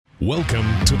Welcome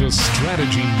to the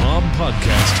Strategy Mob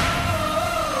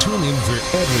Podcast. Tune in for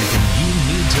everything you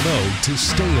need to know to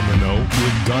stay in the know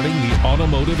regarding the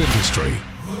automotive industry.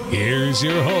 Here's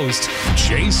your host,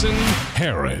 Jason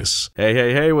Harris.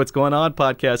 Hey, what's going on,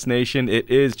 Podcast Nation? It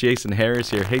is Jason Harris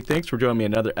here. Hey, thanks for joining me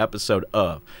in another episode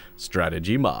of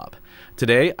Strategy Mob.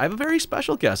 Today, I have a very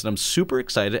special guest, and I'm super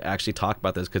excited to actually talk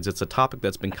about this because it's a topic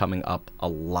that's been coming up a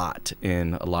lot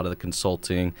in a lot of the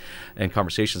consulting and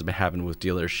conversations I've been having with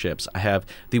dealerships. I have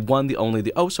the one, the only,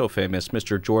 the oh-so-famous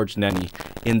Mr. George Nenny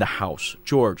in the house.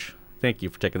 George, thank you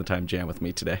for taking the time to jam with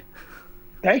me today.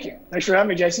 Thank you. Thanks for having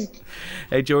me, Jason.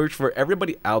 Hey, George, for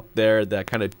everybody out there that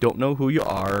kind of don't know who you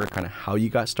are, kind of how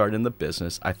you got started in the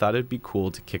business, I thought it'd be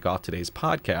cool to kick off today's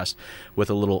podcast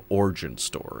with a little origin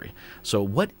story. So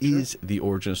what is the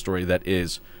origin story that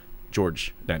is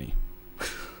George Nenny?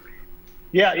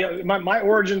 Yeah. My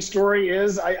origin story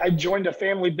is I joined a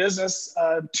family business.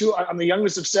 I'm the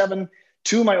youngest of seven.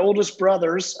 Two of my oldest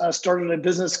brothers started a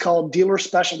business called Dealer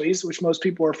Specialties, which most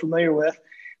people are familiar with.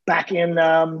 Back in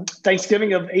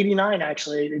Thanksgiving of '89,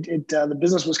 actually, the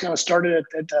business was kind of started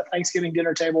at the Thanksgiving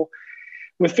dinner table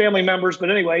with family members. But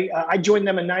anyway, I joined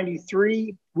them in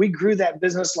 '93. We grew that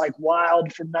business like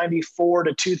wild from '94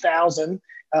 to 2000.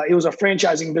 It was a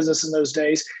franchising business in those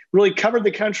days. Really covered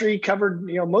the country, covered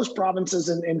most provinces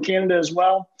in Canada as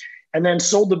well, and then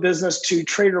sold the business to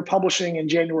Trader Publishing in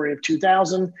January of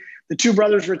 2000. The two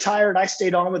brothers retired. I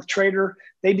stayed on with Trader.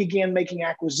 They began making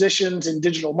acquisitions in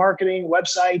digital marketing,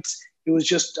 websites. It was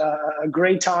just a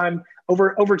great time.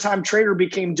 Over time, Trader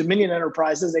became Dominion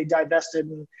Enterprises. They divested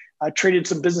and traded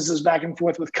some businesses back and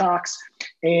forth with Cox.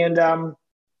 And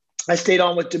I stayed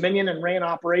on with Dominion and ran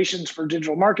operations for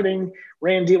digital marketing,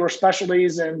 ran Dealer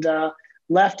Specialties, and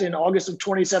left in August of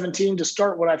 2017 to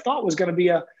start what I thought was going to be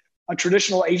a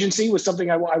traditional agency, was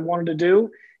something I wanted to do.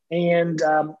 And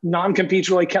non-competes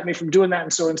really kept me from doing that.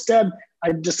 And so instead,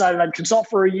 I decided I'd consult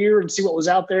for a year and see what was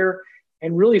out there,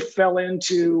 and really fell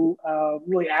into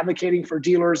really advocating for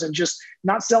dealers and just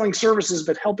not selling services,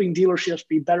 but helping dealerships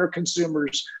be better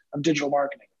consumers of digital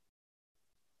marketing.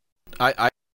 There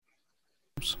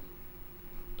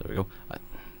we go.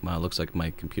 Wow, it looks like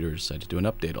my computer decided to do an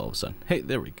update all of a sudden. Hey,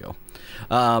 there we go.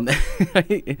 I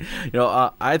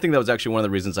think that was actually one of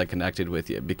the reasons I connected with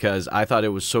you, because I thought it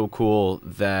was so cool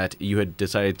that you had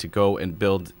decided to go and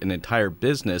build an entire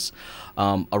business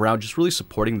around just really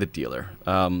supporting the dealer.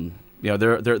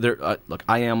 Look,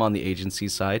 I am on the agency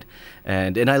side,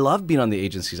 and I love being on the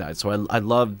agency side. So I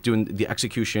love doing the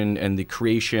execution and the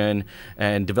creation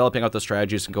and developing out the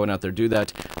strategies and going out there to do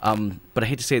that. But I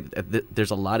hate to say that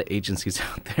there's a lot of agencies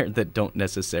out there that don't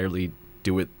necessarily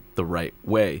do it the right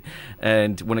way.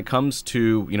 And when it comes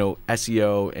to,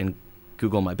 SEO and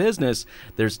Google My Business,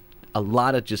 there's a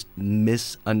lot of just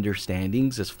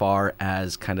misunderstandings as far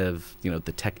as kind of,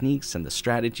 the techniques and the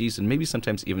strategies, and maybe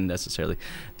sometimes even necessarily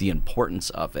the importance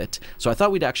of it. So I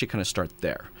thought we'd actually kind of start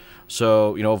there.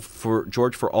 So, for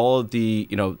George, for all of the,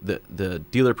 the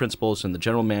dealer principals and the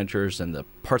general managers and the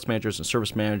parts managers and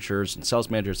service managers and sales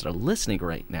managers that are listening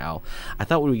right now, I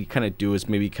thought what we kind of do is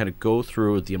maybe kind of go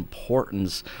through the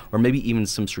importance, or maybe even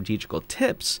some strategical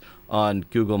tips on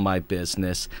Google My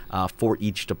Business for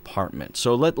each department.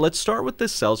 So let's start with the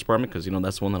sales department, because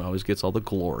that's the one that always gets all the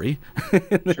glory.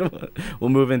 We'll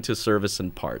move into service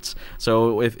and parts.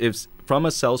 So if from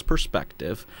a sales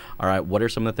perspective, all right, what are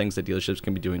some of the things that dealerships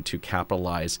can be doing to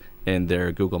capitalize in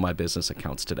their Google My Business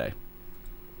accounts today?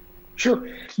 Sure.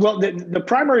 Well, the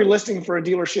primary listing for a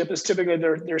dealership is typically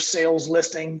their sales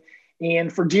listing.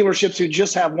 And for dealerships who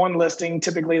just have one listing,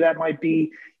 typically that might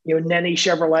be Nenny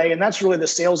Chevrolet, and that's really the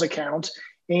sales account.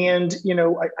 And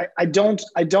I don't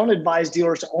advise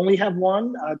dealers to only have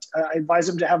one. I advise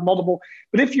them to have multiple.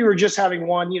 But if you're just having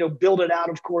one, build it out.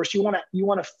 Of course, you want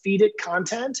to feed it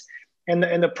content, and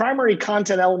the primary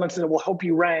content elements that will help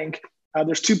you rank.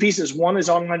 There's two pieces. One is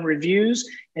online reviews,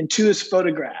 and two is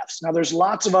photographs. Now, there's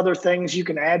lots of other things you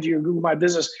can add to your Google My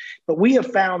Business, but we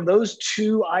have found those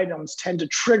two items tend to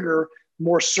trigger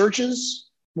more searches,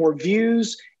 more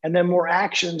views, and then more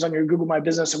actions on your Google My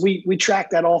Business. And we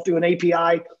track that all through an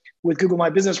API with Google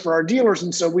My Business for our dealers.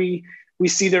 And so we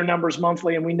see their numbers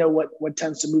monthly, and we know what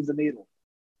tends to move the needle.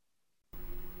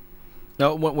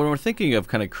 Now, when we're thinking of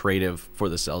kind of creative for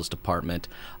the sales department,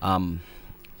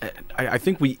 I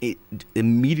think we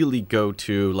immediately go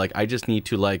to, I just need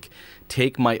to,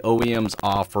 take my OEM's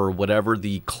offer, whatever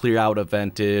the clear out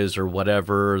event is, or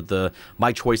whatever the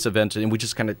My Choice event, and we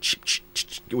just kind of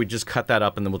we just cut that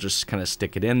up, and then we'll just kind of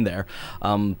stick it in there.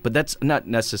 But that's not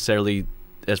necessarily,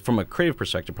 as from a creative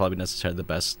perspective, probably necessarily the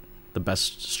best the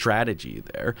best strategy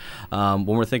there. When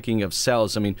we're thinking of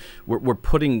sales, I mean, we're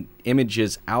putting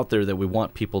images out there that we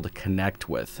want people to connect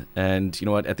with. And you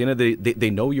know what? At the end of the day, they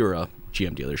know you're a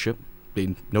GM dealership.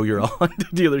 They know you're a Honda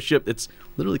dealership. It's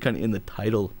literally kind of in the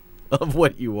title of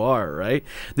what you are, right?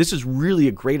 This is really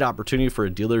a great opportunity for a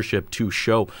dealership to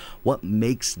show what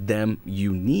makes them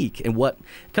unique and what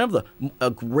kind of a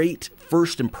great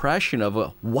first impression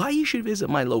of why you should visit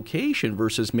my location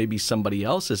versus maybe somebody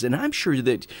else's. And I'm sure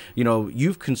that, you know,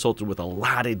 you've consulted with a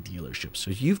lot of dealerships,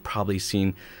 so you've probably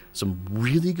seen some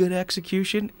really good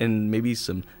execution and maybe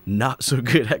some not so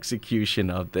good execution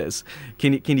of this.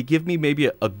 Can you give me maybe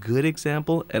a good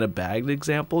example and a bad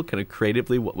example, kind of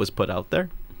creatively what was put out there?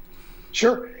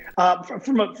 Sure.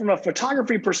 From a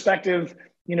photography perspective,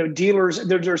 you know, dealers,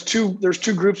 there's two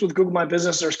groups with Google My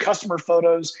Business. There's customer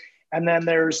photos, and then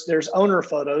there's owner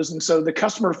photos. And so the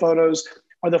customer photos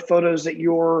are the photos that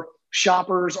your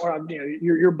shoppers or, you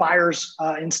know, your buyers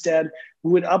instead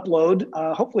would upload,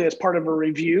 hopefully as part of a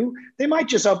review. They might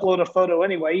just upload a photo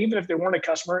anyway, even if they weren't a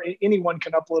customer. Anyone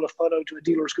can upload a photo to a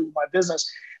dealer's Google My Business.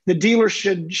 The dealer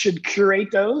should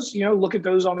curate those, you know, look at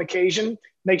those on occasion,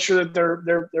 make sure that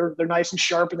they're nice and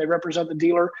sharp and they represent the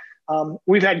dealer.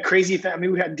 We've had crazy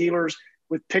we had dealers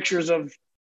with pictures of,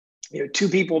 you know, two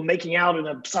people making out in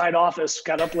a side office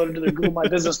got uploaded to their Google My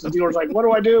Business. The dealer's like, what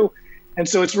do I do? And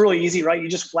so it's really easy, right? You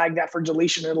just flag that for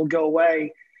deletion, it'll go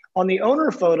away. On the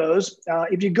owner photos,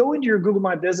 if you go into your Google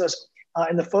My Business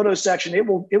in the photo section, it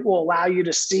will allow you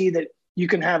to see that you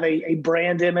can have a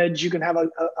brand image, you can have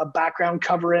a background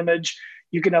cover image,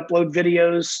 you can upload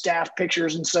videos, staff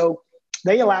pictures, and so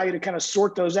they allow you to kind of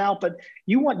sort those out. But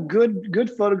you want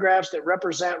good photographs that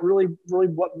represent really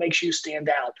what makes you stand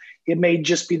out. It may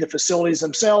just be the facilities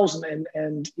themselves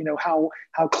and you know how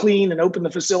clean and open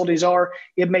the facilities are.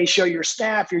 It may show your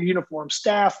staff, your uniformed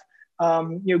staff,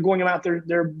 you know, going about their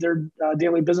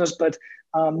daily business. But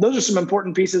those are some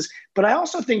important pieces. But I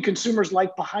also think consumers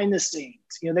like behind the scenes.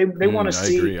 You know, they want to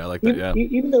see. I agree. I like that. Yeah.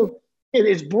 Even though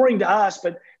it's boring to us,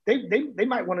 but they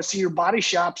might want to see your body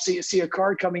shop, see a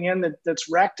car coming in that's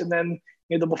wrecked, and then,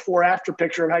 you know, the before after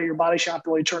picture of how your body shop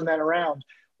really turned that around.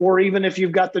 Or even if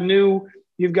you've got the new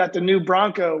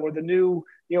Bronco or the new,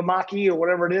 you know, Mach-E or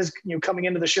whatever it is, you know, coming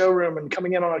into the showroom and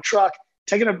coming in on a truck,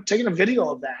 taking a video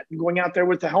of that and going out there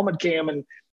with the helmet cam and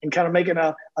kind of making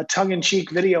a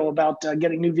tongue-in-cheek video about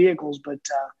getting new vehicles. But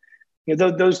you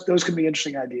know, those could be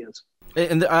interesting ideas.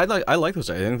 And I like those.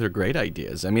 I think they're great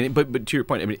ideas. I mean, but to your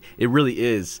point, I mean, it really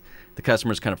is the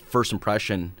customer's kind of first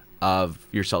impression of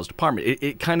your sales department.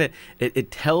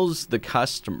 It tells the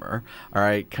customer, all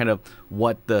right, kind of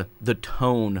what the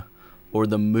tone or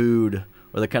the mood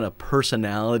or the kind of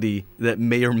personality that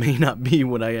may or may not be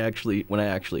when I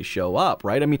actually show up,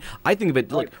 right? I mean, I think of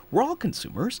it like we're all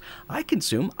consumers. I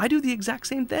consume. I do the exact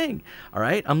same thing. All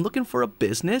right, I'm looking for a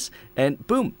business, and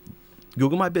boom,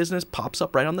 Google My Business pops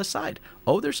up right on the side.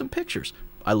 Oh, there's some pictures.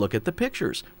 I look at the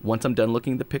pictures. Once I'm done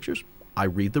looking at the pictures, I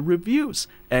read the reviews,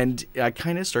 and I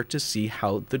kind of start to see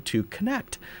how the two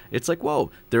connect. It's like,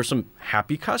 whoa, there's some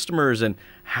happy customers and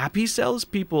happy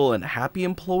salespeople and happy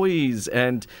employees,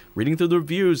 and reading through the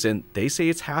reviews, and they say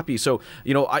it's happy. So,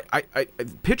 you know, I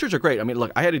pictures are great. I mean,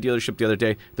 look, I had a dealership the other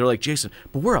day. They're like, Jason,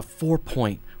 but we're a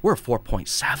 4.7.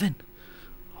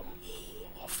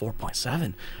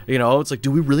 4.7. You know, it's like, do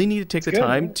we really need to take the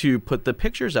time to put the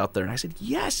pictures out there? And I said,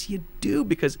 yes, you do,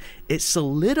 because it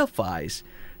solidifies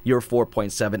your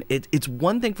 4.7. It's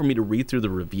one thing for me to read through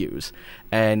the reviews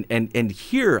and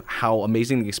hear how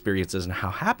amazing the experience is and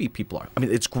how happy people are. I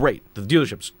mean, it's great. The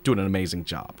dealership's doing an amazing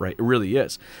job, right? It really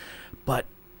is. But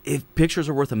if pictures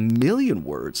are worth a million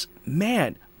words,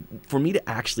 man, for me to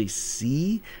actually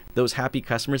see those happy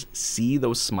customers, see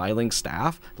those smiling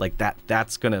staff, like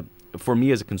that's going to, for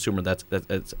me as a consumer,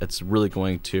 that's really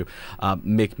going to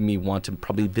make me want to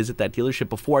probably visit that dealership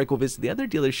before I go visit the other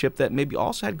dealership that maybe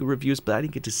also had good reviews, but I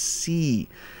didn't get to see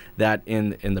that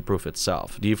in the proof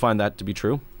itself. Do you find that to be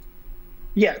true?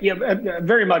 Yeah,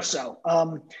 very much so.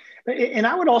 And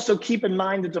I would also keep in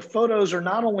mind that the photos are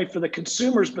not only for the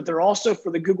consumers, but they're also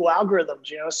for the Google algorithms.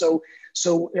 You know, so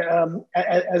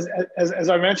as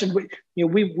I mentioned,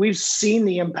 we've seen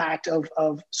the impact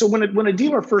of so when a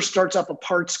dealer first starts up a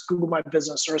parts Google My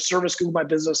Business or a service Google My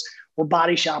Business or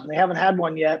body shop, and they haven't had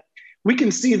one yet, we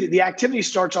can see that the activity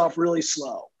starts off really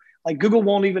slow. Like Google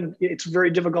won't even, it's very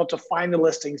difficult to find the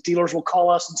listings. Dealers will call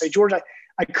us and say, George,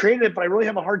 I created it, but I really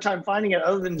have a hard time finding it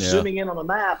other than zooming in on the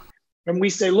map. And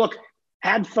we say, look,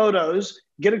 add photos,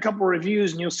 get a couple of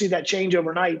reviews, and you'll see that change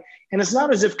overnight. And it's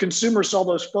not as if consumers saw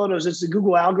those photos. It's the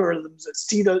Google algorithms that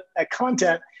see that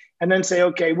content and then say,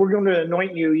 okay, we're going to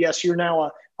anoint you. Yes, you're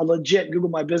now a legit Google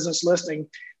My Business listing.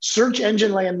 Search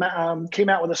Engine Land came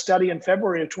out with a study in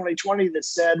February of 2020 that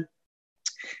said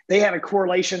they had a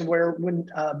correlation where when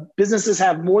businesses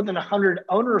have more than 100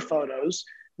 owner photos,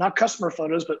 not customer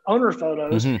photos, but owner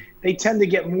photos, they tend to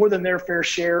get more than their fair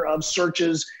share of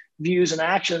searches, views, and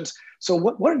actions. So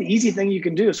what an easy thing you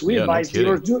can do. So we advise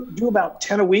dealers do about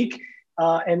 10 a week,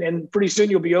 and pretty soon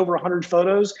you'll be over 100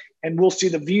 photos, and we'll see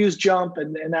the views jump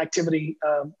and activity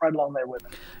right along there with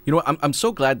it. You know, I'm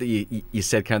so glad that you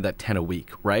said kind of that 10 a week,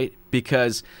 right?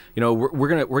 Because we're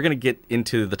gonna get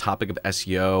into the topic of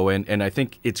SEO, and I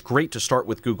think it's great to start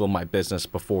with Google My Business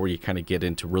before you kind of get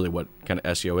into really what kind of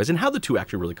SEO is and how the two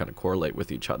actually really kind of correlate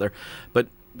with each other. But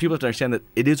people have to understand that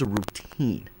it is a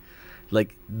routine.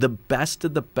 Like the best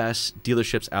of the best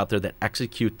dealerships out there that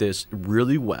execute this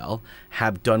really well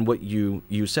have done what you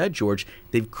said, George.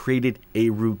 They've created a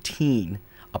routine,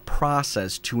 a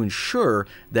process to ensure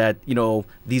that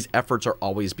these efforts are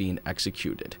always being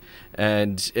executed.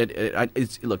 And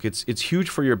it's huge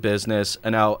for your business.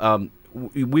 And now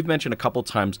we've mentioned a couple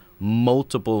times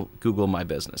multiple Google My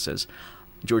Businesses.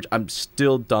 George, I'm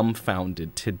still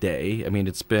dumbfounded today. I mean,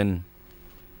 it's been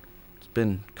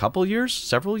a couple years,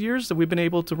 several years that we've been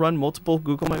able to run multiple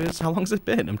Google My Business. How long has it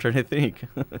been? I'm trying to think.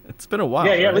 It's been a while.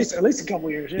 Yeah, right? at least a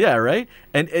couple years. Yeah, right?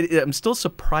 And I'm still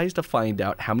surprised to find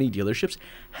out how many dealerships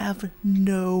have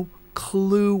no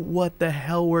clue what the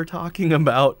hell we're talking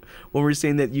about when we're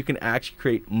saying that you can actually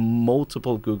create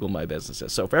multiple Google My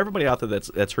Businesses. So for everybody out there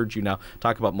that's heard you now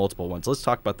talk about multiple ones, let's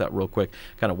talk about that real quick,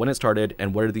 kind of when it started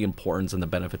and what are the importance and the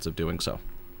benefits of doing so.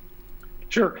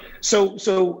 Sure. So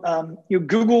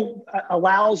Google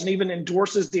allows and even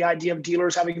endorses the idea of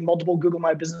dealers having multiple Google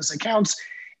My Business accounts.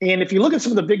 And if you look at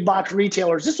some of the big box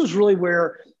retailers, this was really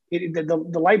where the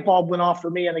light bulb went off for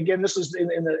me. And again, this was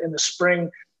in the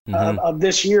spring of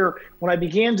this year when I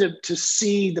began to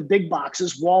see the big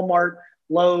boxes: Walmart,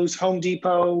 Lowe's, Home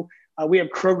Depot. We have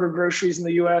Kroger groceries in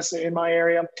the U.S. in my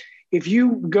area. If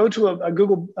you go to a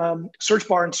Google search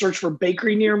bar and search for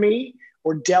bakery near me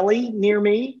or deli near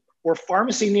me, or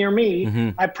pharmacy near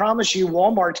me, I promise you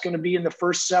Walmart's going to be in the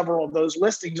first several of those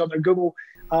listings on their Google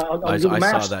Google Maps.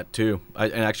 I saw that too.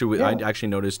 I actually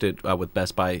noticed it with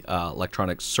Best Buy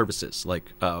electronic services.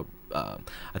 Like I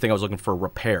think I was looking for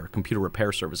computer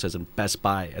repair services, and Best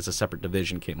Buy as a separate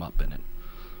division came up in it.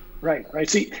 Right.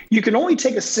 See, you can only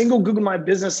take a single Google My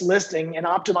Business listing and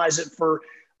optimize it for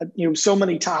so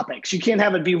many topics. You can't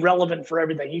have it be relevant for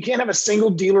everything. You can't have a single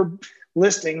dealer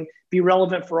listing be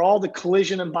relevant for all the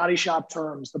collision and body shop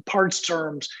terms, the parts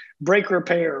terms, brake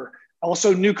repair,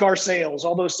 also new car sales,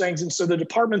 all those things. And so the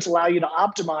departments allow you to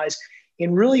optimize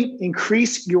and really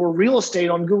increase your real estate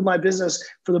on Google My Business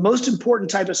for the most important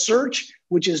type of search,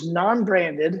 which is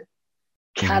non-branded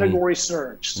category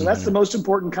search. So that's the most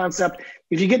important concept.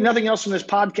 If you get nothing else from this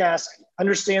podcast,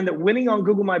 understand that winning on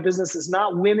Google My Business is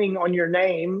not winning on your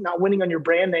name, not winning on your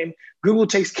brand name. Google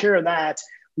takes care of that.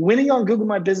 Winning on Google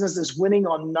My Business is winning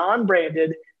on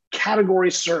non-branded category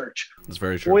search. That's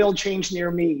very true. Oil change near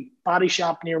me, body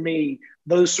shop near me,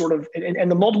 those sort of,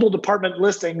 and the multiple department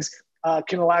listings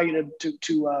can allow you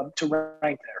to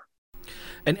rank there.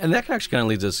 And that actually kind of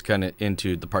leads us kind of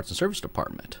into the parts and service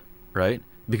department, right?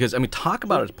 Because, I mean, talk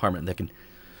about a department that can,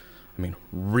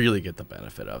 really get the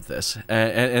benefit of this.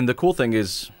 And the cool thing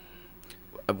is,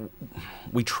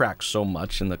 we track so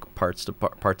much in the parts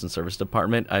and service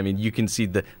department. I mean, you can see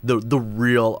the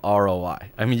real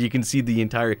ROI. I mean, you can see the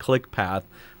entire click path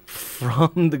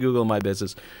from the Google My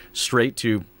Business straight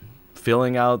to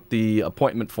filling out the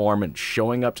appointment form and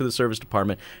showing up to the service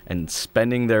department and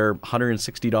spending their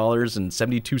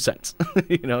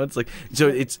 $160.72. It's like, so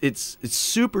it's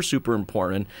super, super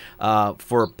important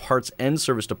for parts and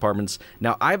service departments.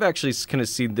 Now, I've actually kind of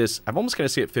seen this, I've almost kind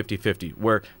of seen it 50-50,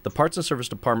 where the parts and service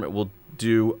department will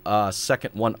do a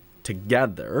second one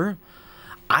together.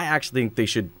 I actually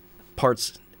think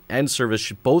parts and service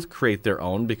should both create their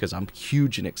own, because I'm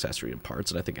huge in accessory and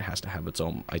parts, and I think it has to have its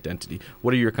own identity.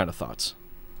 What are your kind of thoughts?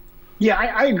 Yeah,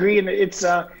 I agree, and it's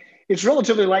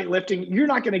relatively light lifting. You're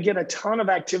not going to get a ton of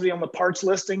activity on the parts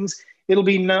listings. It'll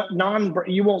be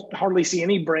you won't hardly see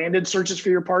any branded searches for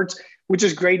your parts, which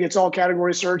is great. It's all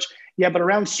category search. Yeah, but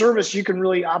around service, you can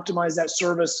really optimize that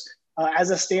service as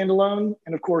a standalone,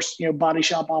 and of course, body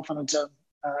shop off on its own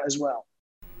as well.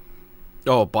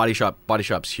 Oh, body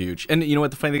shop's huge. And you know what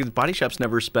the funny thing is, body shops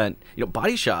never spent,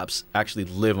 body shops actually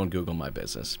live on Google My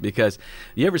Business, because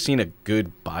you ever seen a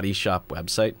good body shop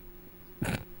website?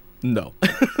 No.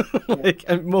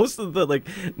 Most of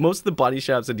the body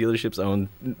shops that dealerships own,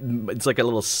 it's like a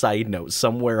little side note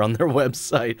somewhere on their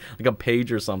website, like a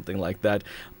page or something like that.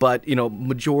 But,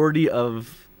 majority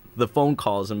of the phone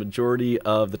calls and majority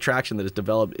of the traction that is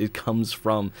developed, it comes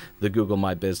from the Google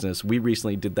My Business. We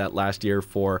recently did that last year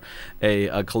for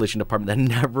a collision department that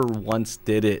never once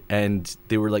did it, and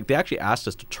they actually asked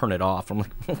us to turn it off. I'm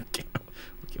like, okay,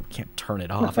 we can't turn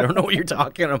it off. I don't know what you're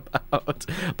talking about,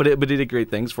 but it did great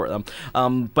things for them.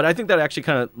 But I think that actually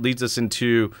kind of leads us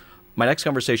into my next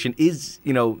conversation is,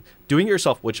 doing it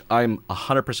yourself, which I'm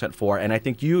 100% for. And I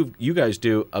think you guys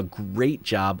do a great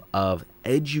job of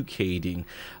educating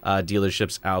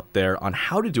dealerships out there on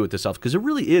how to do it themselves, because it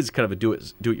really is kind of a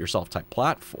do-it-yourself type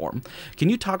platform. Can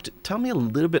you tell me a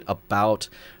little bit about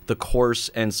the course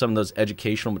and some of those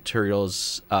educational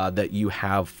materials that you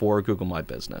have for Google My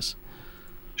Business?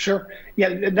 Sure.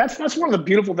 Yeah, that's one of the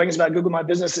beautiful things about Google My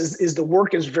Business is the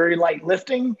work is very light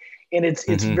lifting, and it's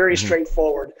very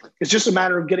straightforward. It's just a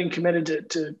matter of getting committed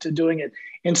to doing it.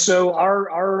 And so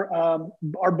our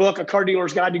book, A Car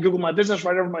Dealer's Guide to Google My Business,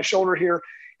 right over my shoulder here,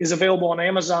 is available on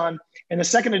Amazon. And the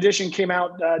second edition came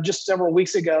out just several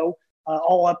weeks ago,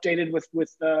 all updated with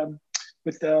the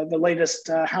latest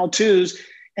how-tos.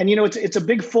 And it's a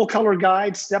big full color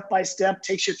guide, step by step,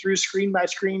 takes you through screen by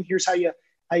screen. Here's how you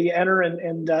enter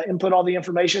and input all the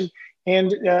information.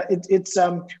 And it's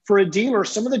for a dealer,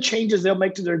 some of the changes they'll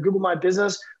make to their Google My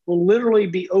Business will literally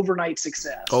be overnight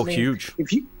success. Oh, huge.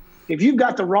 If you've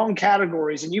got the wrong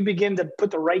categories and you begin to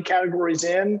put the right categories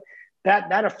in,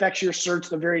 that affects your search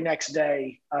the very next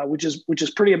day, which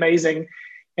is pretty amazing.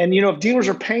 And if dealers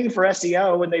are paying for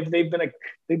SEO and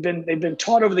they've been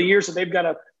taught over the years that they've got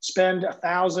to spend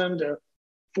 $1,000 to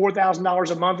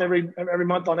 $4,000 a month every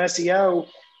month on SEO.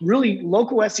 Really,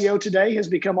 local SEO today has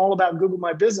become all about Google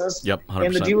My Business. Yep, 100%.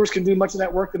 And the dealers can do much of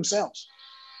that work themselves.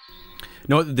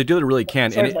 No, the dealer really can.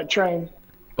 Sorry, my train.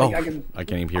 Oh, I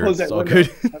can't even hear it. It's all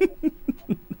good.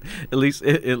 At least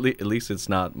it's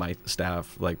not my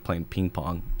staff playing ping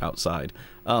pong outside.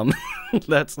 I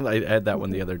had that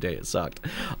one the other day. It sucked.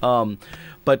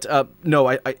 But no,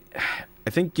 I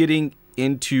think getting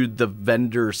into the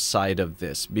vendor side of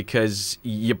this, because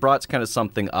you brought kind of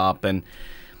something up, and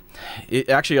it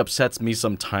actually upsets me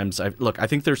sometimes. I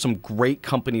think there's some great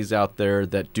companies out there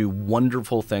that do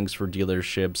wonderful things for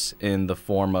dealerships in the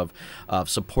form of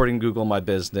supporting Google My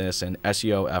Business and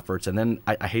SEO efforts. And then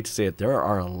I hate to say it, there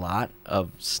are a lot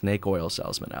of snake oil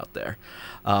salesmen out there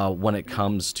when it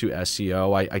comes to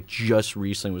SEO. I just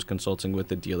recently was consulting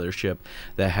with a dealership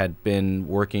that had been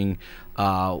working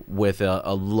with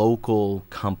a local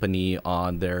company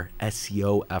on their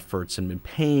SEO efforts and been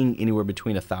paying anywhere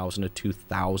between $1,000 to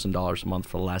 $2,000 a month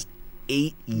for the last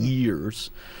 8 years.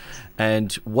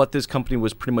 And what this company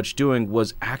was pretty much doing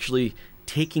was actually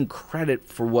taking credit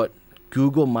for what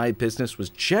Google My Business was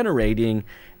generating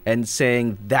and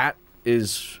saying that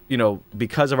is,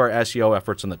 because of our SEO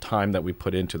efforts and the time that we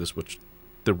put into this, which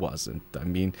there wasn't. I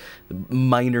mean,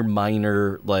 minor,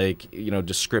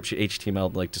 description,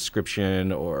 HTML,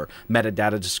 description or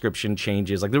metadata description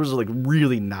changes. There was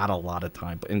really not a lot of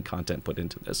time and content put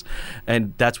into this.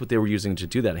 And that's what they were using to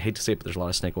do that. I hate to say it, but there's a lot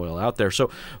of snake oil out there. So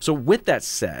with that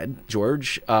said,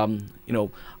 George, I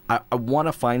want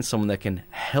to find someone that can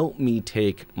help me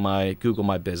take my Google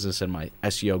My Business and my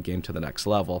SEO game to the next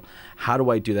level. How do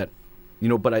I do that?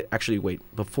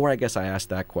 Before I ask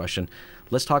that question,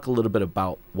 let's talk a little bit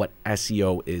about what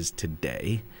SEO is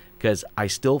today, because I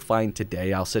still find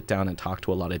today I'll sit down and talk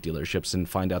to a lot of dealerships and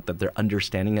find out that their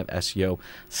understanding of SEO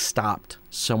stopped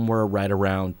somewhere right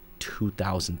around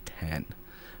 2010.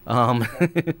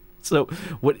 So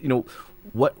what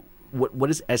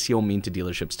does SEO mean to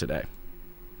dealerships today?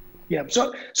 Yeah,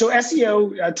 so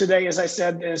SEO today, as I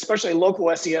said, especially local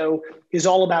SEO, is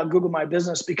all about Google My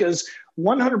Business, because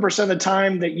 100% of the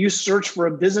time that you search for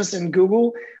a business in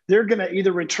Google, they're going to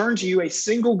either return to you a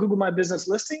single Google My Business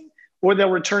listing, or they'll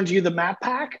return to you the map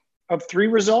pack of 3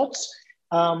 results.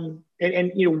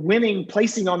 Winning,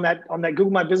 placing on that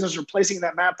Google My Business or placing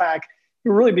that map pack, it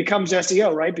really becomes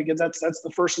SEO, right? Because that's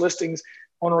the first listings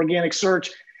on organic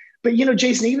search. But,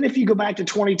 Jason, even if you go back to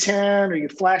 2010 or you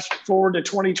flash forward to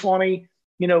 2020,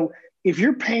 if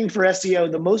you're paying for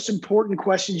SEO, the most important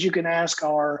questions you can ask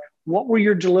are, what were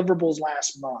your deliverables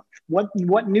last month?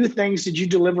 What new things did you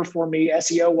deliver for me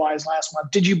SEO-wise last month?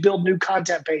 Did you build new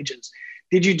content pages?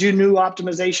 Did you do new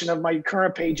optimization of my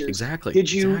current pages? Exactly.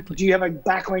 Do you have a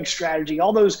backlink strategy?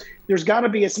 All those, there's got to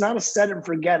be, it's not a set and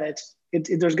forget it.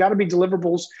 There's got to be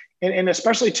deliverables. And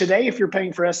especially today, if you're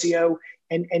paying for SEO,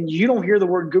 and you don't hear the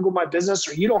word Google My Business,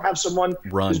 or you don't have someone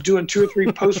who's doing 2 or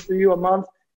 3 posts for you a month,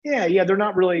 they're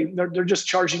not really, they're just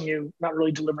charging you, not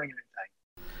really delivering anything.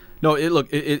 No,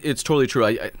 it's totally true.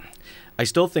 I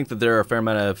still think that there are a fair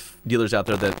amount of dealers out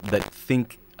there that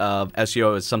think of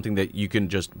SEO as something that you can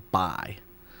just buy.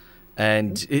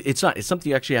 And it's something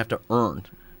you actually have to earn,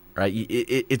 right?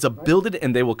 It's a build it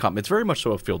and they will come. It's very much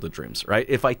so a field of dreams, right?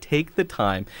 If I take the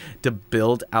time to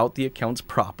build out the accounts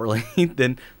properly,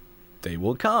 then they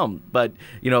will come. But,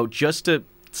 just to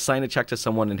sign a check to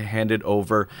someone and hand it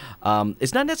over,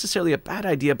 it's not necessarily a bad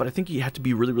idea, but I think you have to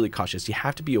be really, really cautious. You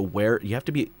have to be aware. You have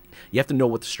to know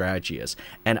what the strategy is.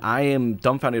 And I am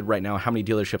dumbfounded right now how many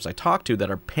dealerships I talk to that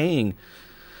are paying,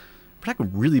 we're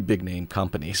talking really big name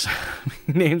companies,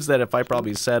 names that if I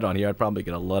probably said on here, I'd probably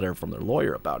get a letter from their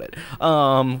lawyer about it,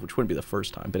 which wouldn't be the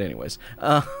first time. But anyways,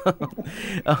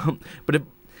 but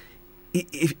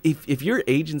if your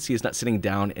agency is not sitting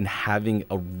down and having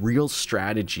a real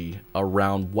strategy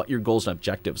around what your goals and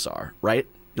objectives are, right?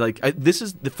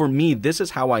 For me, this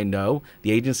is how I know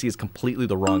the agency is completely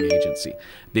the wrong agency,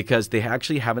 because they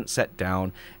actually haven't sat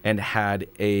down and had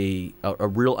a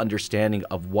real understanding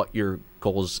of what your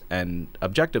goals and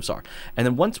objectives are. And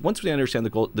then once we understand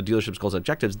the dealership's goals and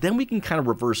objectives, then we can kind of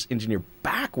reverse engineer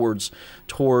backwards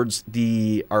towards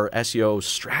our SEO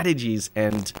strategies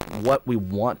and what we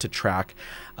want to track.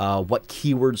 What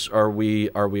keywords are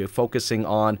we focusing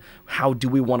on? How do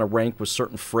we want to rank with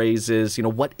certain phrases?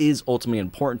 What is ultimately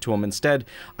important to them? Instead,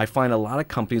 I find a lot of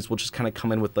companies will just kind of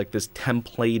come in with like this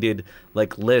templated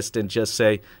list and just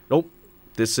say, nope,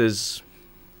 this is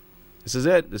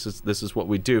it. This is what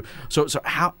we do. So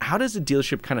how does a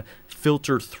dealership kind of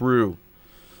filter through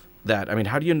that? I mean,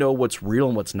 how do you know what's real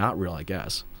and what's not real, I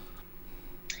guess?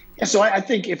 Yeah, so I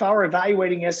think if I were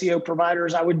evaluating SEO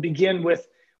providers, I would begin with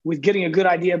getting a good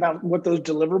idea about what those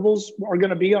deliverables are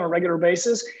going to be on a regular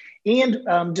basis,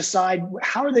 and decide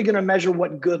how are they going to measure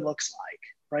what good looks like,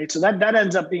 right? So that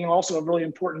ends up being also a really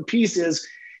important piece is,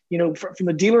 from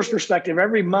the dealer's perspective,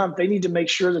 every month they need to make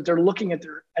sure that they're looking at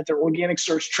their organic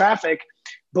search traffic,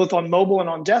 both on mobile and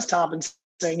on desktop, and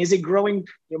saying, is it growing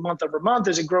month over month?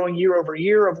 Is it growing year over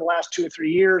year over the last 2 or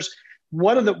 3 years?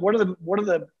 What are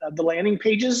the landing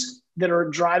pages that are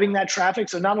driving that traffic?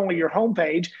 So not only your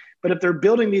homepage, but if they're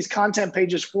building these content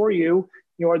pages for you,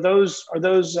 are those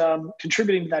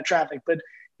contributing to that traffic? But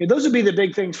those would be the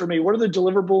big things for me. What are the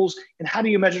deliverables, and how do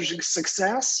you measure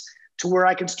success to where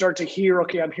I can start to hear,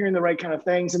 okay, I'm hearing the right kind of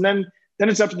things, and then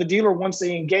it's up to the dealer once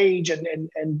they engage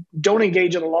and don't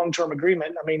engage in a long-term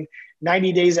agreement. I mean,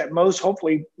 90 days at most,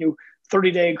 hopefully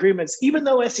 30-day agreements. Even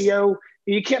though SEO,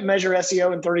 you can't measure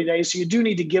SEO in 30 days, so you do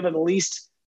need to give it at least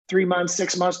 3 months,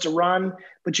 6 months to run,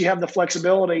 but you have the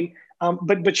flexibility.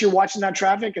 But you're watching that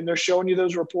traffic and they're showing you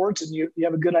those reports, and you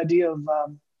have a good idea of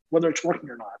whether it's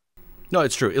working or not. No,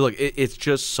 it's true. Look, it's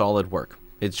just solid work.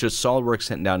 It's just solid work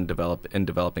sitting down and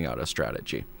developing out a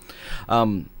strategy.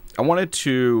 I wanted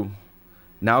to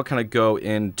now kind of go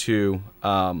into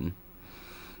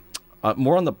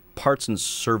more on the parts and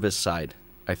service side.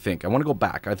 I think I want to go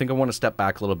back. I think I want to step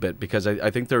back a little bit, because I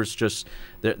think there's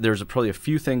probably a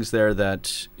few things there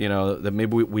that that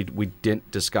maybe we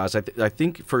didn't discuss. I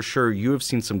think for sure you have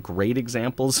seen some great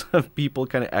examples of people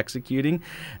kind of executing,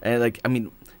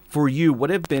 and for you, what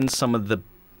have been some of the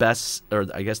best, or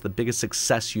I guess the biggest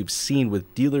success you've seen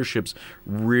with dealerships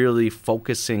really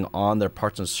focusing on their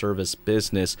parts and service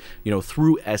business,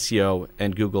 through SEO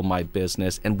and Google My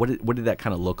Business, and what did that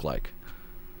kind of look like?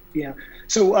 Yeah.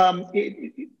 So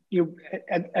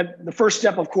the first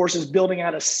step, of course, is building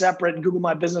out a separate Google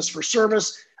My Business for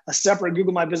service, a separate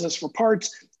Google My Business for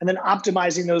parts, and then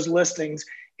optimizing those listings.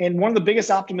 And one of the biggest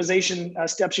optimization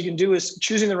steps you can do is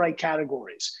choosing the right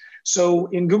categories. So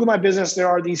in Google My Business, there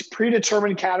are these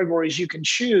predetermined categories you can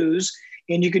choose,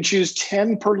 and you can choose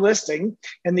 10 per listing.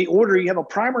 And the order, you have a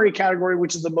primary category,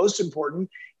 which is the most important,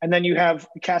 and then you have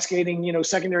cascading,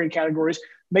 secondary categories.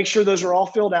 Make sure those are all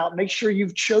filled out. Make sure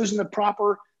you've chosen the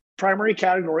proper primary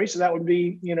category. So that would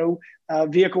be,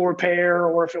 vehicle repair,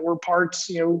 or if it were parts,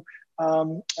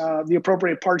 the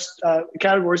appropriate parts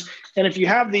categories. And if you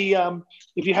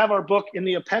have our book in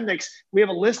the appendix, we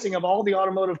have a listing of all the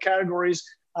automotive categories,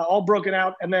 all broken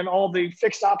out, and then all the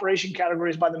fixed operation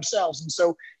categories by themselves. And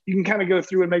so you can kind of go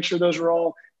through and make sure those are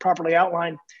all properly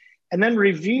outlined. And then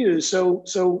reviews. So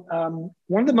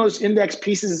one of the most indexed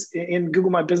pieces in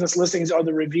Google My Business listings are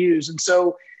the reviews. And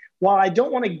so while I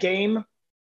don't want to game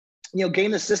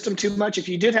the system too much, if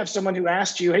you did have someone who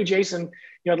asked you, hey, Jason,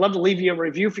 I'd love to leave you a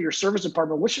review for your service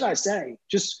department, what should I say?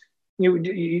 Just,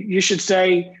 you should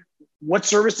say, what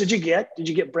service did you get? Did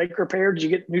you get brake repair? Did you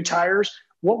get new tires?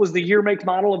 What was the year, make,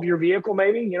 model of your vehicle?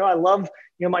 Maybe, I love,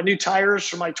 my new tires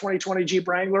for my 2020 Jeep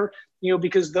Wrangler,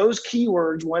 because those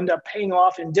keywords will end up paying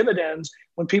off in dividends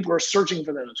when people are searching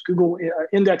for those. Google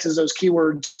indexes those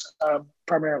keywords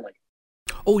primarily.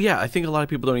 Oh yeah, I think a lot of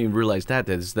people don't even realize that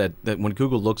when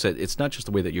Google looks at, it's not just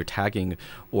the way that you're tagging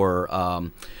or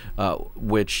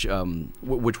which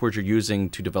words you're using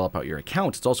to develop out your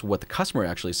account. It's also what the customer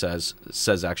actually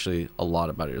says actually a lot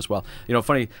about it as well.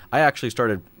 Funny, I actually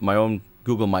started my own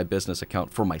Google My Business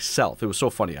account for myself. It was so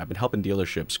funny. I've been helping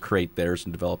dealerships create theirs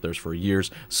and develop theirs for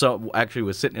years. So actually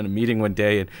was sitting in a meeting one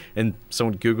day and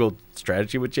someone Googled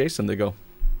strategy with Jason. They go,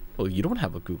 well, you don't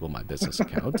have a Google My Business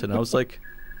account. And I was like,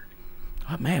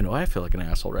 oh, man, I feel like an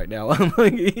asshole right now. I'm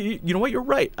like, you know what? You're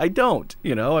right. I don't.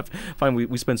 I find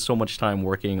we spend so much time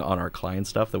working on our client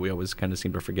stuff that we always kind of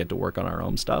seem to forget to work on our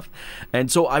own stuff.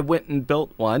 And so I went and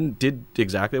built one, did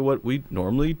exactly what we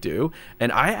normally do.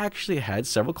 And I actually had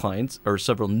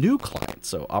several new clients,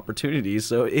 so opportunities.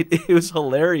 So it was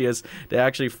hilarious to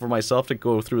actually, for myself, to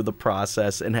go through the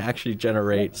process and actually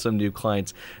generate some new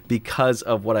clients because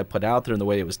of what I put out there and the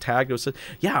way it was tagged. It was,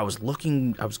 I was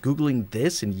Googling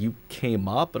this and you came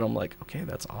up, and I'm like, okay,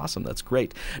 that's awesome. That's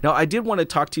great. Now, I did want to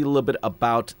talk to you a little bit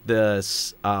about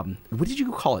this. What did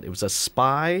you call it? It was a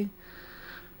spy.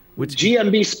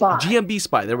 GMB Spy. GMB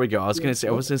Spy. There we go. I was going to say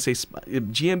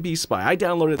GMB Spy. I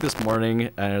downloaded it this morning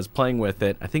and I was playing with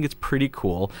it. I think it's pretty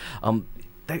cool.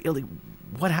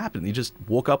 What happened? You just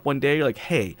woke up one day, you're like,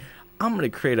 hey, I'm going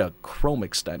to create a Chrome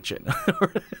extension.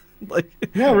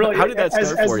 No, really. How did that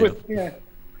start for you?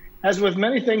 As with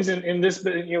many things in this,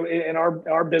 in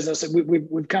our business,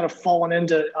 we've kind of fallen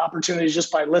into opportunities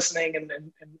just by listening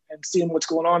and seeing what's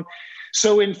going on.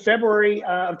 So in February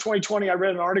of 2020, I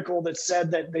read an article that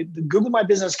said that the Google My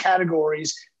Business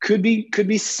categories could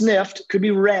be sniffed, could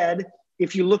be read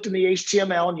if you looked in the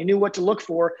HTML and you knew what to look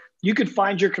for. You could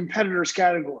find your competitors'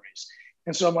 categories.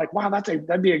 And so I'm like, wow,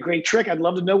 that'd be a great trick. I'd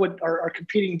love to know what our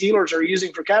competing dealers are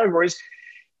using for categories.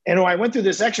 And when I went through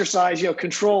this exercise,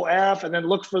 Control F, and then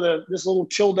look for this little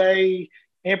tilde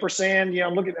ampersand,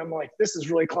 I'm like, this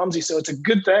is really clumsy. So it's a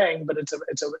good thing, but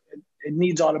it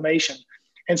needs automation.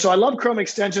 And so I love Chrome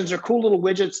extensions. They're cool little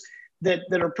widgets that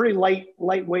are pretty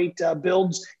lightweight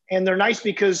builds. And they're nice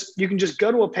because you can just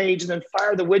go to a page and then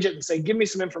fire the widget and say, give me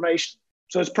some information.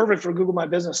 So it's perfect for Google My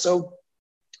Business. So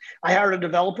I hired a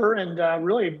developer, and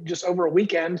really just over a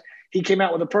weekend, he came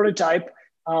out with a prototype.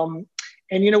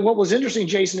 And what was interesting,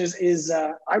 Jason, is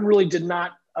I really did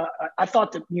not. I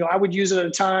thought that I would use it at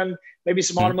a time. Maybe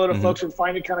some automotive folks would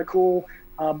find it kind of cool,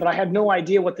 but I had no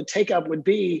idea what the take-up would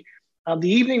be. The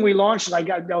evening we launched, I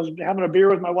was having a beer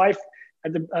with my wife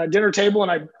at the dinner table,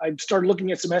 and I started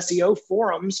looking at some SEO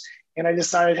forums, and I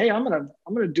decided, hey, I'm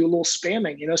gonna do a little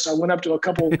spamming. So I went up to a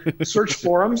couple search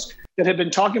forums that had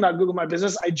been talking about Google My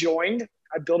Business. I joined.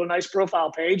 I built a nice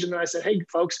profile page, and then I said, hey,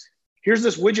 folks, here's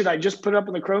this widget I just put up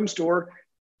in the Chrome store.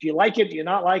 Do you like it? Do you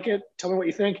not like it? Tell me what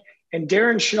you think. And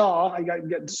Darren Shaw, I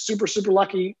got super, super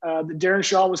lucky that Darren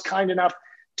Shaw was kind enough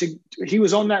he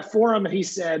was on that forum, and he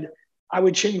said, I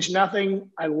would change nothing.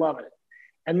 I love it.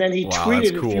 And then he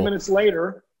tweeted a few minutes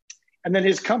later, and then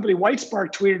his company,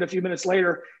 Whitespark, tweeted a few minutes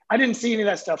later. I didn't see any of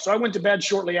that stuff. So I went to bed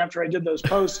shortly after I did those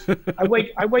posts. I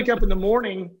wake up in the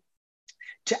morning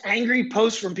to angry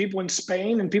posts from people in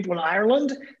Spain and people in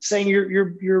Ireland saying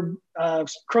your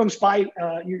Chrome Spy,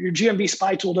 your GMB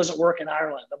Spy tool doesn't work in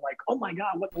Ireland. I'm like, oh my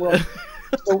God, what in the world?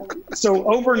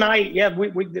 so overnight,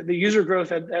 the user growth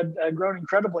had grown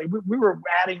incredibly. We were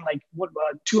adding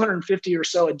 250 or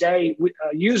so a day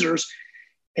users,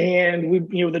 and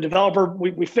the developer,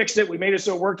 we fixed it. We made it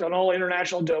so it worked on all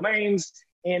international domains,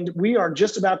 and we are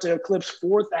just about to eclipse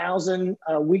 4,000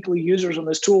 weekly users on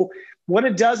this tool. What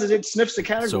it does is it sniffs the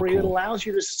category. So cool. It allows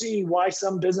you to see why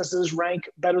some businesses rank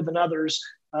better than others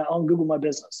on Google My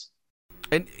Business.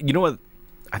 And you know what?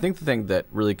 I think the thing that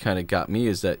really kind of got me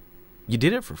is that you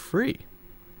did it for free.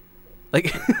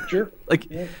 Sure.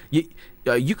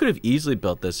 You could have easily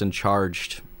built this and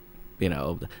charged, the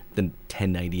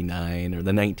 $10.99 or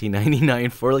the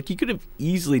 $19.99 for. You could have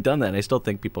easily done that. And I still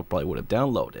think people probably would have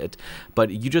downloaded it. But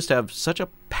you just have such a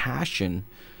passion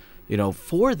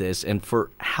for this and for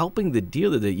helping the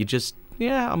dealer that you just,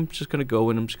 I'm just going to go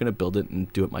and I'm just going to build it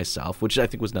and do it myself, which I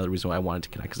think was another reason why I wanted to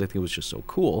connect, because I think it was just so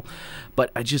cool.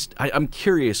 But I'm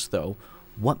curious, though,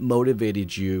 what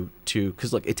motivated you to,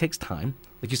 because it takes time.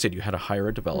 Like you said, you had to hire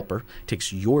a developer. It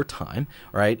takes your time,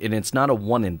 all right? And it's not a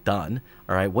one and done,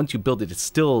 all right? Once you build it, it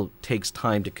still takes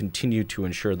time to continue to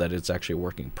ensure that it's actually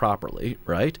working properly,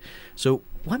 right? So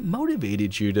what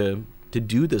motivated you to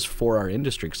do this for our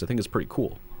industry? Because I think it's pretty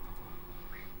cool.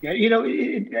 Yeah,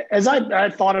 as I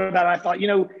thought about it, I thought,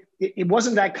 it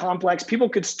wasn't that complex. People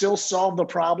could still solve the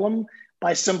problem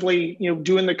by simply,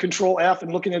 doing the Control F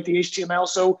and looking at the HTML.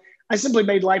 So I simply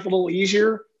made life a little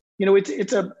easier.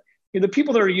 The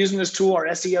people that are using this tool are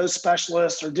SEO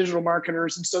specialists or digital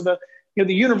marketers. And so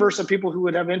the universe of people who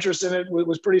would have interest in it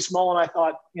was pretty small. And I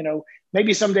thought,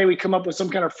 maybe someday we come up with some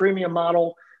kind of freemium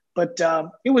model, but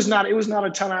it was not a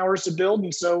ton of hours to build.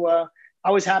 And so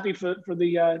I was happy for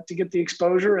to get the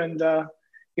exposure. And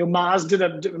Moz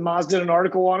did an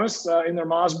article on us in their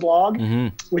Moz blog,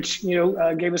 which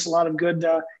gave us a lot of good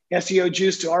SEO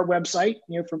juice to our website,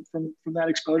 from that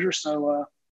exposure. So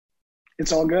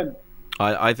it's all good.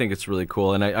 I think it's really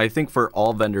cool, and I think for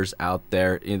all vendors out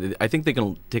there, I think they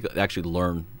can actually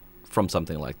learn from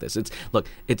something like this.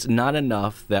 It's not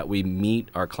enough that we meet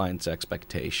our clients'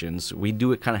 expectations. We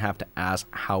do kind of have to ask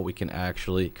how we can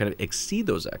actually kind of exceed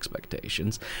those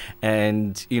expectations.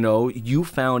 And you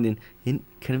found in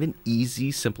kind of an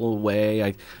easy, simple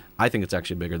way. I think it's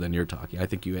actually bigger than you're talking. I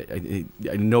think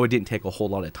I know it didn't take a whole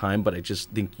lot of time, but I just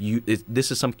think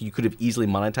this is something you could have easily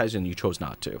monetized and you chose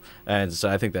not to. And so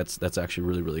I think that's actually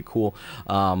really, really cool.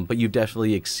 But you've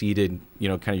definitely exceeded,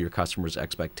 kind of your customers'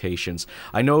 expectations.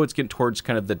 I know it's getting towards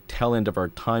kind of the tail end of our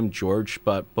time, George,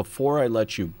 but before I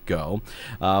let you go,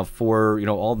 for,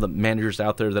 all the managers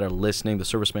out there that are listening, the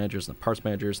service managers and the parts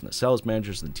managers and the sales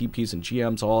managers and the TPs and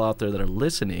GMs all out there that are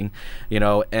listening,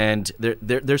 and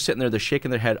they're sitting there, they're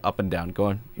shaking their head up and down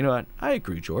going, what, I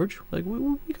agree, George, like we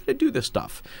got to do this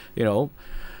stuff,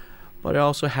 but I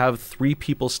also have 3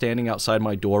 people standing outside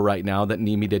my door right now that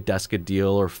need me to desk a deal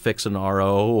or fix an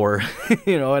RO or,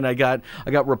 and I got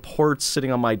reports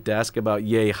sitting on my desk about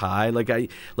yay high.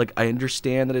 I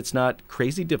understand that it's not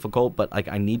crazy difficult, but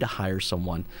I need to hire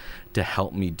someone to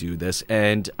help me do this.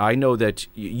 And I know that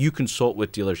you consult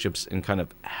with dealerships in kind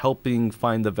of helping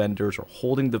find the vendors or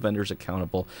holding the vendors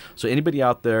accountable. So anybody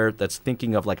out there that's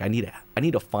thinking of I need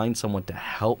to find someone to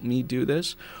help me do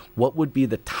this, what would be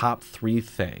the top 3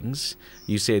 things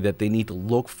you say that they need to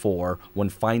look for when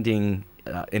finding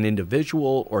an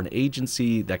individual or an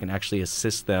agency that can actually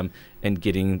assist them in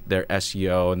getting their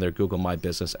SEO and their Google My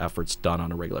Business efforts done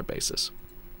on a regular basis?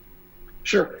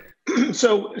 Sure.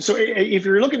 So if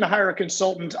you're looking to hire a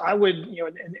consultant, I would,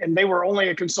 and they were only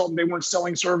a consultant, they weren't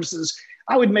selling services,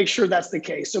 I would make sure that's the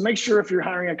case. So make sure if you're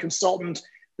hiring a consultant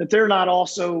that they're not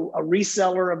also a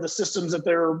reseller of the systems that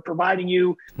they're providing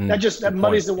you. That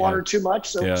muddies the water too much.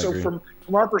 So from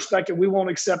our perspective, we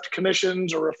won't accept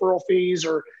commissions or referral fees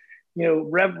or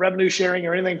revenue sharing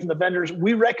or anything from the vendors.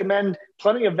 We recommend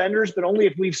plenty of vendors, but only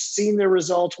if we've seen their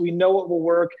results, we know it will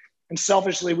work, and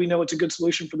selfishly we know it's a good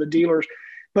solution for the dealers.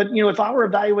 But if I were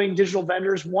evaluating digital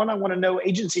vendors, one, I want to know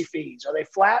agency fees. Are they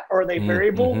flat or are they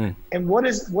variable? And what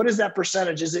is that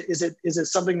percentage? Is it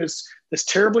something that's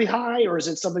terribly high, or is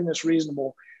it something that's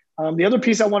reasonable? The other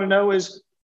piece I want to know is,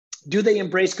 do they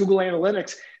embrace Google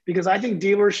Analytics? Because I think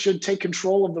dealers should take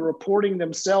control of the reporting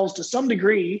themselves to some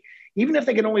degree, even if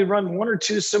they can only run 1 or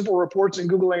 2 simple reports in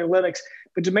Google Analytics,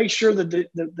 but to make sure that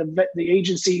the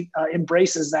agency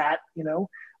embraces that.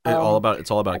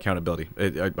 It's all about accountability.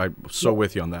 I'm so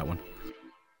with you on that one.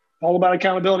 All about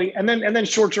accountability, and then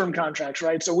short-term contracts,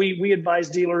 right? So we advise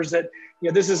dealers that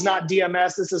this is not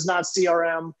DMS, this is not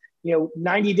CRM.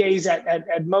 90 days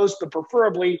at most, but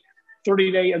preferably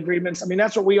 30-day agreements. I mean,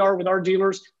 that's what we are with our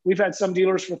dealers. We've had some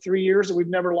dealers for 3 years that we've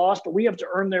never lost, but we have to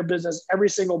earn their business every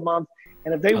single month.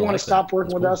 And if they want to stop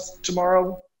working with us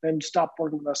tomorrow, then stop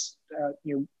working with us.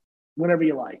 Whenever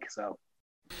you like. So.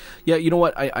 Yeah, you know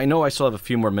what? I know I still have a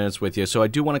few more minutes with you, so I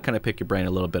do want to kind of pick your brain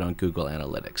a little bit on Google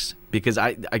Analytics, because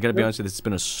I got to be honest with you, it's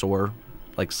been a sore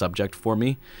subject for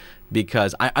me,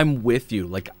 because I'm with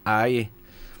you. I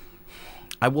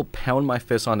will pound my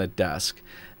fist on a desk,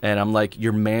 and I'm like,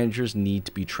 your managers need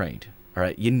to be trained. All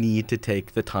right, you need to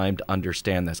take the time to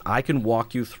understand this. I can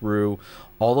walk you through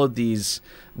all of these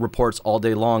reports all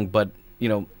day long, but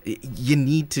you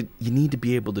need to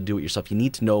be able to do it yourself. You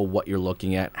need to know what you're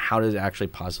looking at. How does it actually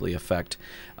positively affect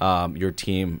your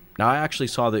team? Now, I actually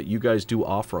saw that you guys do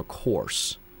offer a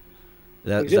course.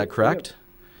 Is that correct?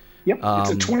 Yep.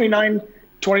 It's a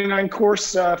 29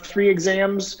 course, 3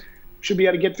 exams. Should be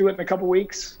able to get through it in a couple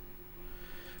weeks.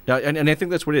 Now, and I think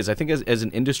that's what it is. I think as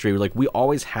an industry, we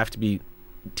always have to be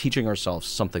teaching ourselves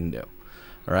something new.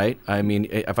 All right. I mean,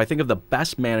 if I think of the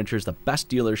best managers, the best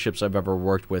dealerships I've ever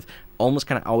worked with, almost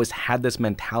kind of always had this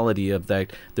mentality of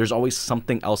that there's always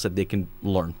something else that they can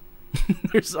learn.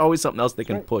 There's always something else they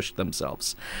can push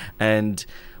themselves. And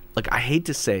I hate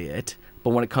to say it, but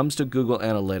when it comes to Google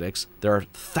Analytics, there are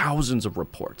thousands of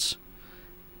reports,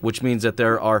 which means that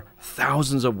there are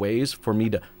thousands of ways for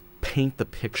me to paint the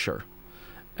picture.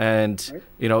 And,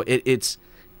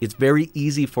 it's very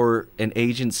easy for an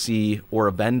agency or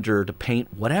a vendor to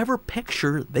paint whatever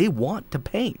picture they want to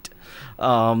paint,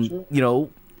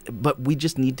 but we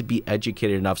just need to be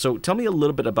educated enough. So tell me a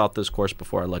little bit about this course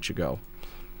before I let you go.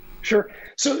 Sure.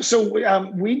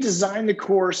 So we designed the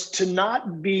course to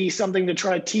not be something to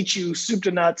try to teach you soup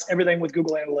to nuts everything with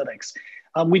Google Analytics.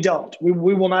 We don't. We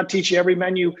will not teach you every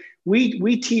menu.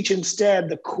 We teach instead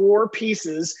the core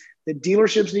pieces that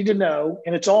dealerships need to know,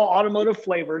 and it's all automotive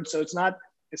flavored. So it's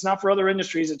not for other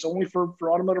industries. It's only for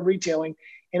automotive retailing,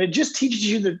 and it just teaches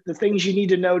you the things you need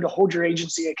to know to hold your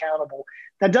agency accountable.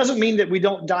 That doesn't mean that we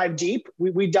don't dive deep.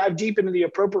 We dive deep into the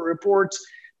appropriate reports.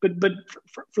 But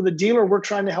for the dealer, we're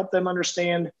trying to help them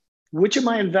understand which of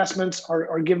my investments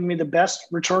are giving me the best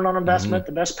return on investment,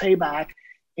 the best payback,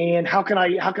 and how can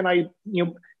I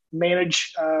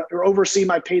manage or oversee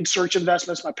my paid search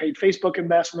investments, my paid Facebook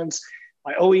investments,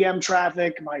 my OEM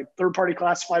traffic, my third-party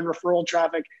classified referral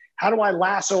traffic. How do I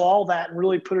lasso all that and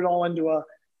really put it all into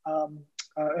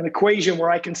an equation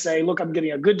where I can say, look, I'm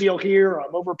getting a good deal here, or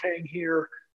I'm overpaying here,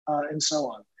 and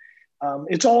so on.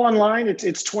 It's all online.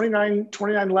 It's 29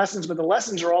 lessons, but the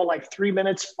lessons are all like 3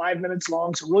 minutes, 5 minutes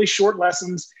long. So really short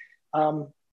lessons. And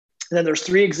then there's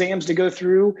 3 exams to go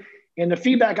through. And the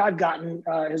feedback I've gotten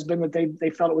has been that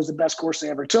they felt it was the best course they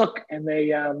ever took. And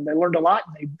they learned a lot,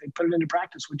 and they put it into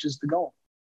practice, which is the goal.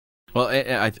 Well,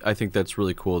 I think that's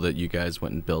really cool that you guys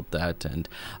went and built that. And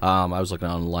I was looking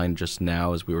online just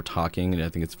now as we were talking, and I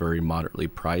think it's very moderately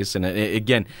priced. And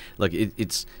again, like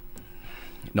it's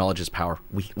knowledge is power.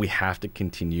 We have to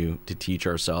continue to teach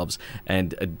ourselves.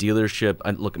 And a dealership,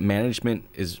 look, management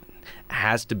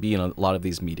has to be in a lot of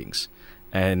these meetings.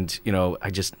 And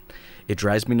it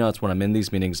drives me nuts when I'm in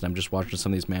these meetings and I'm just watching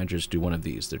some of these managers do one of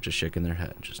these. They're just shaking their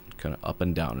head, just kind of up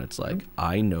and down. It's like,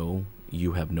 I know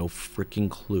you have no freaking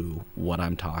clue what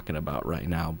I'm talking about right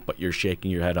now, but you're shaking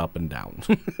your head up and down.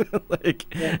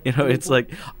 It's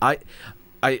like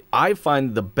I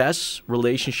find the best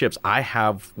relationships I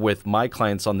have with my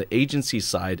clients on the agency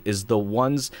side is the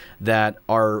ones that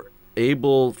are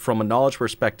able, from a knowledge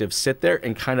perspective, sit there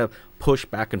and kind of push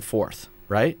back and forth.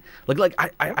 Right? Like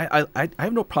I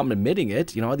have no problem admitting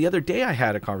it. The other day I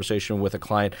had a conversation with a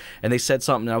client and they said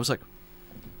something and I was like,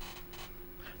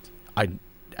 I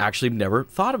actually never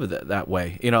thought of it that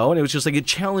way, and it was just like, it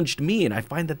challenged me. And I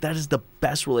find that is the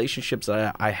best relationships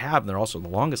that I have. And they're also the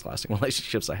longest lasting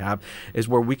relationships I have, is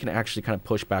where we can actually kind of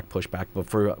push back. But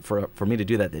for me to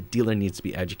do that, the dealer needs to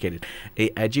be educated. A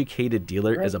educated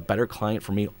dealer is a better client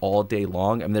for me all day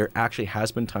long. And there actually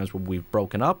has been times where we've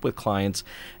broken up with clients,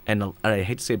 and I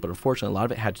hate to say it, but unfortunately a lot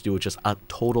of it had to do with just a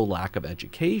total lack of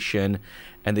education.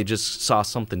 And they just saw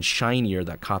something shinier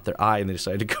that caught their eye, and they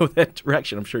decided to go that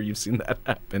direction. I'm sure you've seen that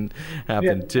happen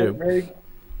too. Very,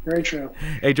 very true.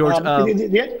 Hey, George.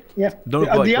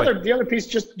 The other piece,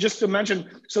 just to mention,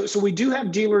 so we do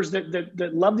have dealers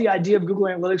that love the idea of Google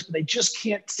Analytics, but they just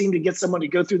can't seem to get someone to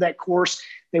go through that course.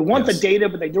 They want the data,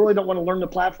 but they really don't want to learn the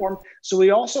platform. So we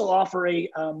also offer a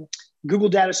Google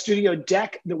Data Studio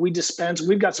deck that we dispense.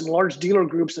 We've got some large dealer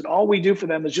groups that all we do for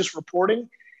them is just reporting.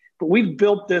 But we've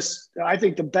built this, I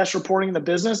think, the best reporting in the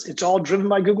business. It's all driven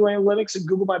by Google Analytics and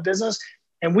Google My Business.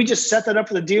 And we just set that up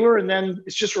for the dealer, and then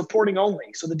it's just reporting only.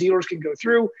 So the dealers can go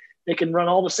through, they can run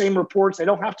all the same reports. They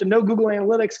don't have to know Google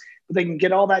Analytics, but they can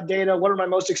get all that data. What are my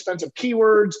most expensive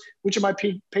keywords? Which of my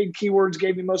paid keywords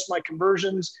gave me most of my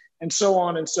conversions? And so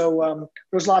on. And so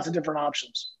there's lots of different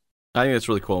options. I think that's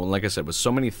really cool. And like I said, with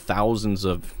so many thousands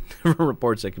of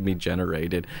reports that can be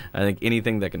generated, I think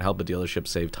anything that can help a dealership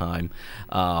save time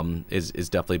is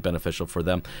definitely beneficial for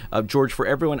them. George, for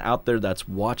everyone out there that's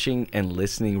watching and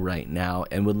listening right now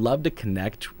and would love to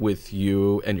connect with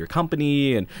you and your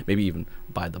company and maybe even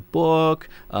buy the book.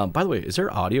 By the way, is there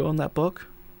audio on that book?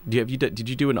 Did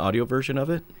you do an audio version of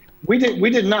it? We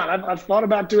did not. I've thought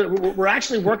about doing it. We're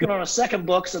actually working on a second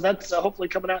book, so that's hopefully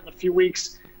coming out in a few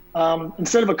weeks.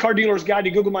 Instead of a car dealer's guide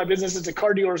to Google My Business, it's a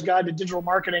car dealer's guide to digital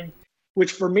marketing,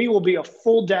 which for me will be a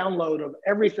full download of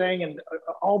everything and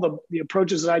all the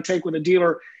approaches that I take with a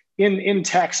dealer in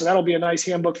text. So that'll be a nice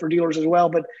handbook for dealers as well.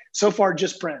 But so far,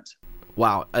 just print.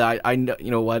 Wow. I know,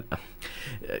 you know what?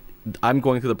 I'm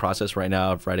going through the process right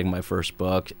now of writing my first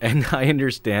book, and I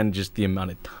understand just the amount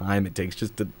of time it takes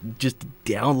just to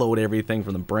download everything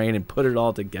from the brain and put it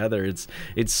all together.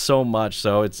 It's so much.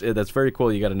 So that's very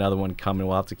cool. You got another one coming.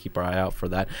 We'll have to keep our eye out for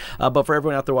that. But for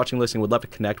everyone out there watching, listening, would love to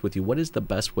connect with you. What is the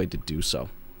best way to do so?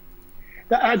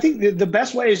 I think the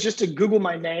best way is just to Google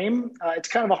my name. It's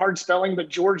kind of a hard spelling, but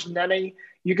George Nene.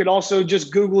 You could also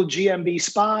just Google GMB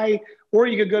Spy, or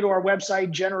you could go to our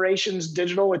website, Generations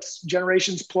Digital. It's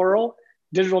generations plural,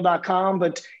 digital.com.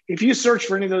 But if you search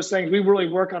for any of those things, we really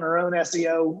work on our own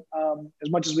SEO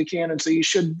as much as we can. And so you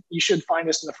should find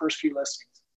us in the first few listings.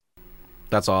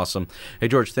 That's awesome. Hey,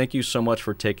 George, thank you so much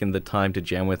for taking the time to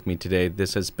jam with me today.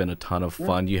 This has been a ton of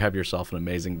fun. You have yourself an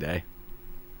amazing day.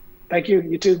 Thank you.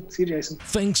 You too. See you, Jason.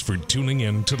 Thanks for tuning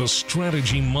in to the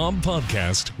Strategy Mob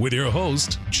podcast with your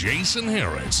host, Jason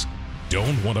Harris.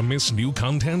 Don't want to miss new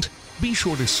content? Be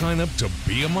sure to sign up to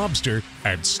Be a Mobster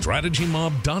at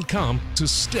strategymob.com to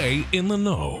stay in the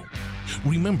know.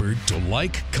 Remember to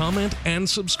like, comment, and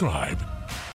subscribe.